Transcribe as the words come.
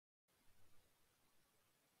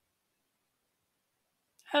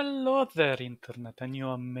Hello there, Internet, and you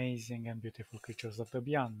amazing and beautiful creatures of the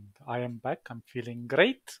beyond. I am back, I'm feeling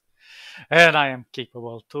great, and I am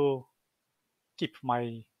capable to keep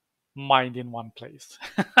my mind in one place.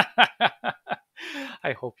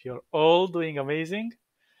 I hope you're all doing amazing,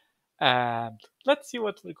 and let's see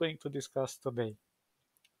what we're going to discuss today.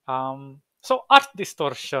 Art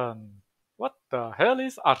distortion. What the hell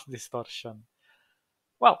is art distortion?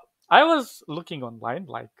 Well, I was looking online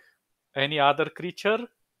like any other creature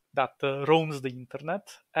that roams the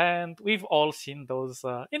internet, and we've all seen those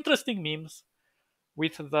interesting memes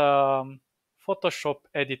with the Photoshop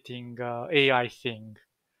editing AI thing,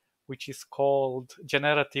 which is called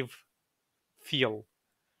generative fill.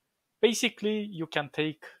 Basically, you can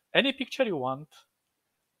take any picture you want,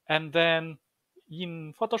 and then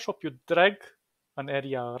in Photoshop, you drag an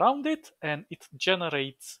area around it, and it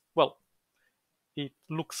generates, well, it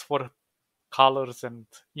looks for colors and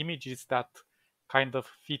images that kind of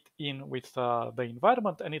fit in with the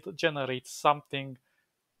environment, and it generates something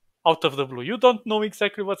out of the blue. You don't know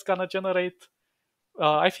exactly what's gonna generate.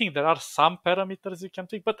 I think there are some parameters you can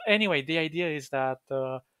take, but anyway, the idea is that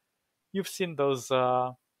you've seen those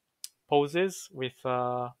poses with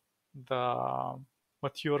the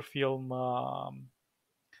mature film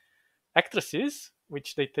actresses,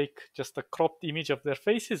 which they take just a cropped image of their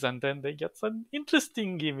faces and then they get an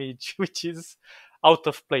interesting image, which is out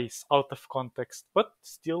of place, out of context, but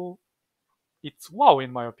still, it's wow,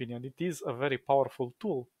 in my opinion. It is a very powerful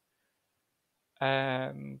tool.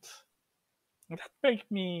 And that made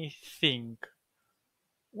me think,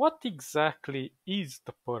 what exactly is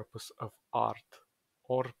the purpose of art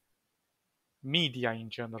or media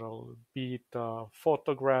in general, be it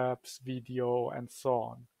photographs, video, and so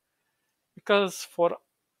on? Because for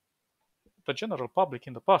the general public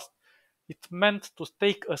in the past, it meant to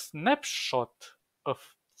take a snapshot of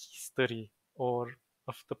history or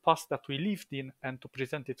of the past that we lived in and to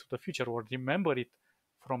present it to the future or remember it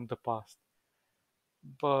from the past.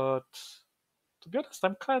 But to be honest,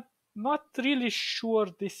 not really sure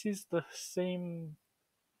this is the same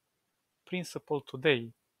principle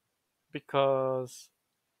today, because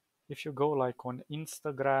if you go like on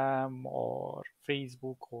Instagram or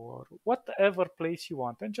Facebook or whatever place you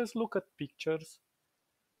want and just look at pictures,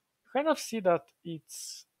 kind of see that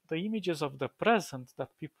it's the images of the present that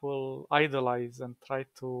people idolize and try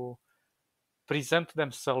to present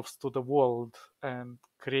themselves to the world and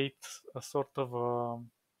create a sort of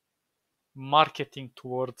marketing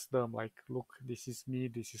towards them, like, look, this is me,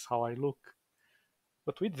 this is how I look.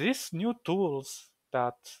 But with these new tools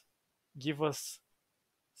that give us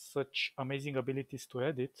such amazing abilities to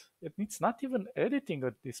edit, it's not even editing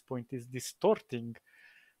at this point, it's distorting.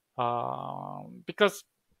 Because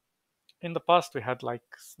in the past we had like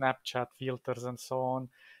Snapchat filters and so on,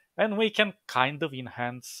 and we can kind of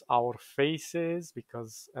enhance our faces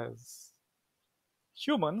because as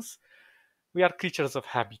humans we are creatures of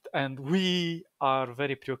habit and we are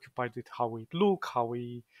very preoccupied with how we look, how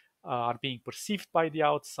we are being perceived by the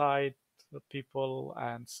outside people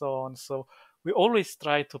and so on. So we always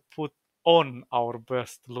try to put on our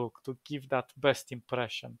best look to give that best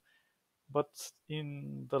impression. But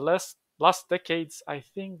in the last decades, I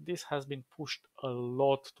think this has been pushed a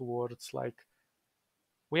lot towards like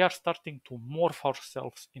we are starting to morph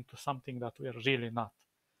ourselves into something that we are really not.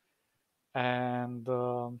 And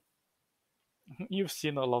you've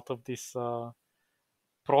seen a lot of these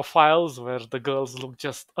profiles where the girls look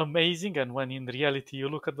just amazing, and when in reality you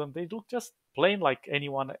look at them, they look just plain like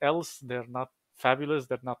anyone else. They're not fabulous,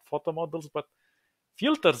 they're not photo models, but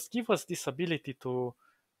filters give us this ability to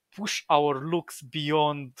push our looks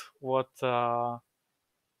beyond what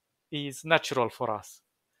is natural for us.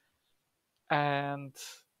 And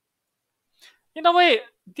in a way,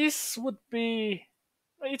 this would be,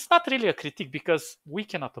 it's not really a critique because we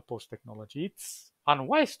cannot oppose technology. It's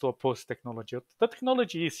unwise to oppose technology. The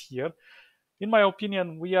technology is here. In my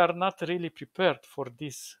opinion, we are not really prepared for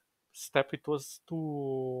this step. It was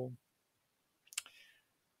too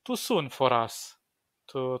soon for us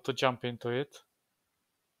to jump into it.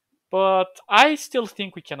 But I still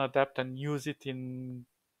think we can adapt and use it in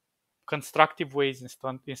constructive ways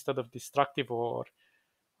instead of destructive or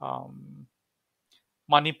um,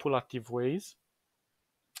 manipulative ways,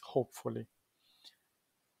 hopefully.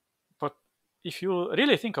 But if you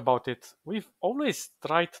really think about it, we've always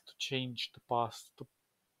tried to change the past, to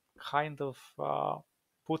kind of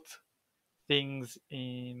put things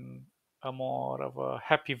in a more of a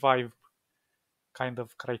happy vibe kind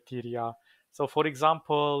of criteria. So, for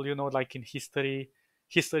example, like in history,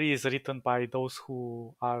 history is written by those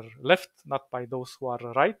who are left, not by those who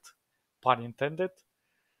are right, pun intended.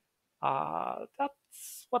 That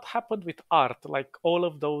it's what happened with art. Like all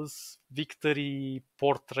of those victory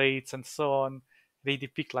portraits and so on, they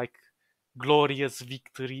depict like glorious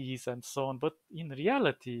victories and so on. But in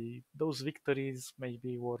reality, those victories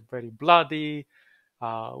maybe were very bloody,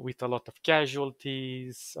 with a lot of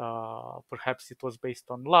casualties. Perhaps it was based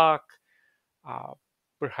on luck. Uh,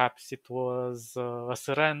 Perhaps it was a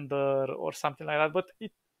surrender or something like that. But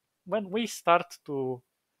when we start to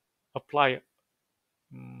apply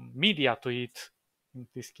media to it, in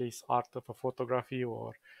this case, art of a photography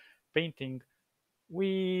or painting,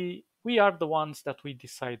 we are the ones that we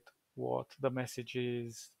decide what the message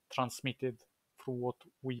is transmitted through what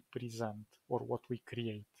we present or what we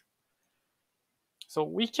create. So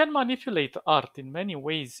we can manipulate art in many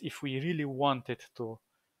ways if we really wanted to,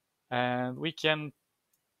 and we can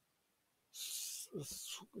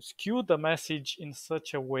skew the message in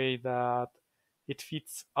such a way that it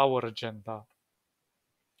fits our agenda.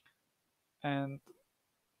 And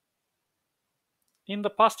in the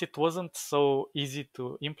past, it wasn't so easy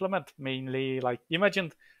to implement. Mainly, like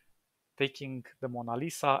imagine taking the Mona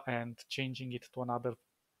Lisa and changing it to another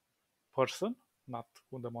person, not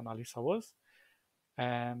who the Mona Lisa was,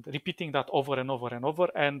 and repeating that over and over and over,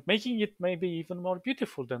 and making it maybe even more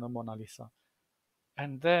beautiful than a Mona Lisa.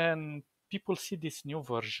 And then people see this new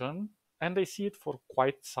version and they see it for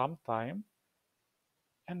quite some time,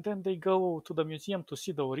 and then they go to the museum to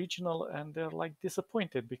see the original and they're like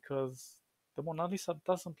disappointed because the Mona Lisa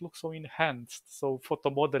doesn't look so enhanced, so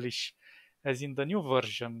photomodelish as in the new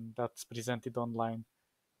version that's presented online.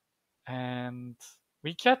 And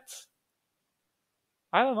we get,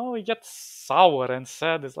 I don't know, we get sour and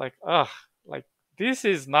sad. It's like, like this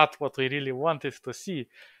is not what we really wanted to see.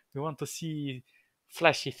 We want to see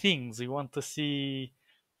flashy things. We want to see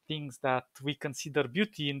things that we consider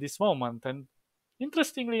beauty in this moment. And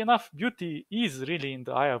interestingly enough, beauty is really in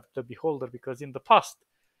the eye of the beholder, because in the past,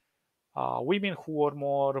 women who were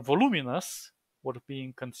more voluminous were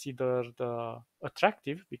being considered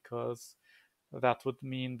attractive, because that would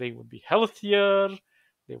mean they would be healthier,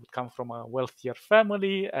 they would come from a wealthier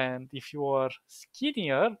family, and if you are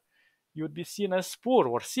skinnier, you would be seen as poor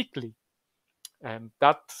or sickly. And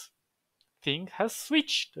that thing has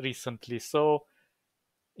switched recently. So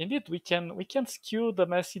indeed, we can skew the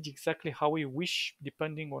message exactly how we wish,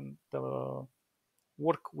 depending on the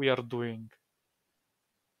work we are doing.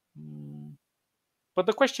 Mm, But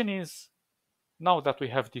the question is, now that we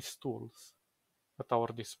have these tools at our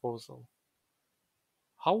disposal,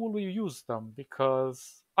 how will we use them?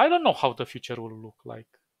 Because I don't know how the future will look like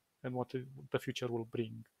and what the future will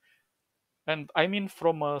bring. And I mean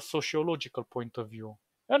from a sociological point of view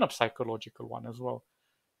and a psychological one as well,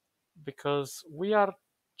 because we are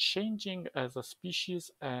changing as a species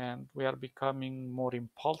and we are becoming more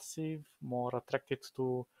impulsive, more attracted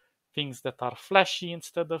to things that are flashy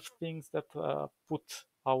instead of things that put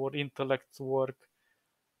our intellect to work.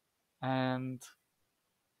 And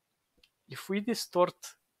if we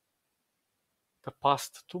distort the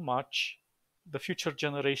past too much, the future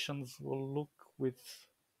generations will look with,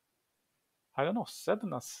 I don't know,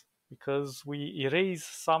 sadness, because we erase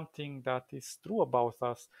something that is true about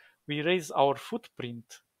us. We erase our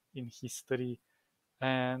footprint in history,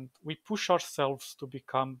 and we push ourselves to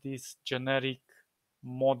become these generic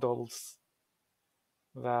models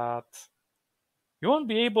that you won't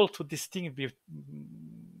be able to distinguish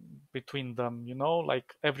between them.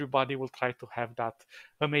 Like everybody will try to have that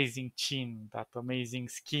amazing chin, that amazing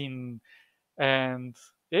skin, and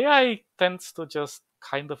AI tends to just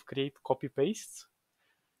kind of create copy pastes,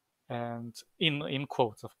 and in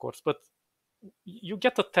quotes, of course, but you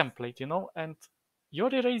get a template, and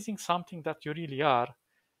you're erasing something that you really are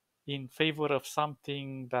in favor of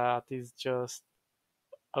something that is just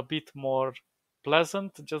a bit more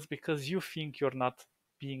pleasant, just because you think you're not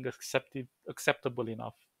being acceptable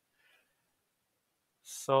enough.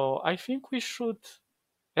 So I think we should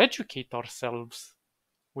educate ourselves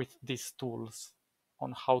with these tools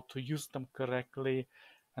on how to use them correctly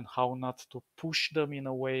and how not to push them in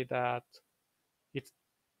a way that it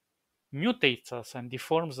mutates us and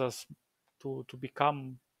deforms us to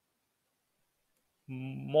become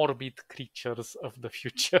morbid creatures of the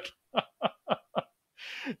future.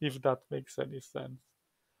 If that makes any sense.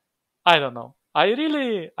 I don't know. I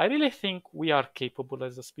really think we are capable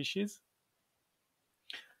as a species,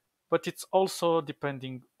 but it's also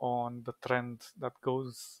depending on the trend that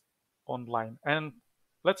goes online. And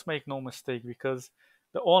let's make no mistake, because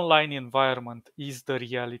the online environment is the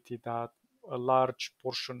reality that a large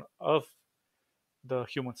portion of the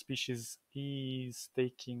human species is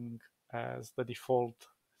taking as the default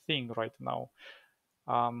thing right now.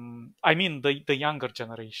 I mean, the younger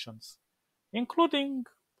generations. including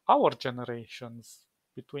our generations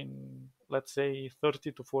between, let's say,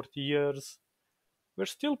 30 to 40 years. We're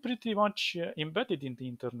still pretty much embedded in the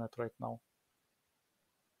internet right now.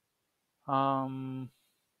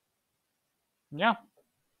 Yeah,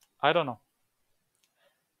 I don't know.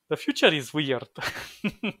 The future is weird.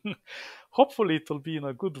 Hopefully, it will be in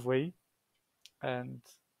a good way, and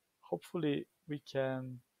hopefully, we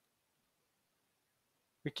can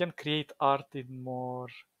create art in more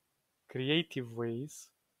creative ways.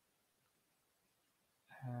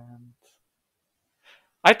 And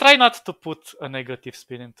I try not to put a negative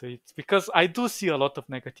spin into it because I do see a lot of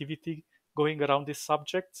negativity going around these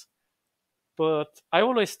subjects, but I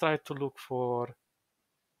always try to look for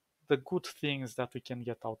the good things that we can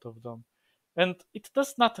get out of them. And it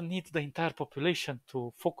does not need the entire population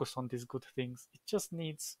to focus on these good things. It just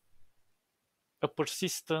needs a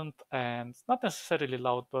persistent and not necessarily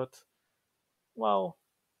loud, but well,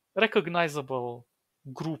 recognizable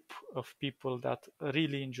group of people that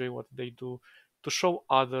really enjoy what they do to show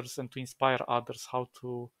others and to inspire others how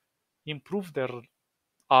to improve their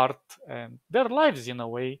art and their lives in a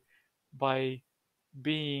way by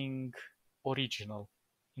being original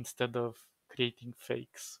instead of creating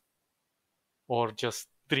fakes or just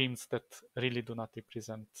dreams that really do not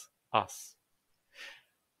represent us.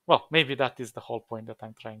 Well, maybe that is the whole point that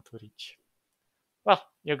I'm trying to reach. Well,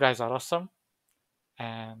 you guys are awesome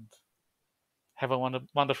and have a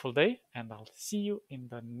wonderful day, and I'll see you in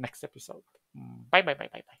the next episode. Bye, bye, bye,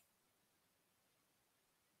 bye, bye.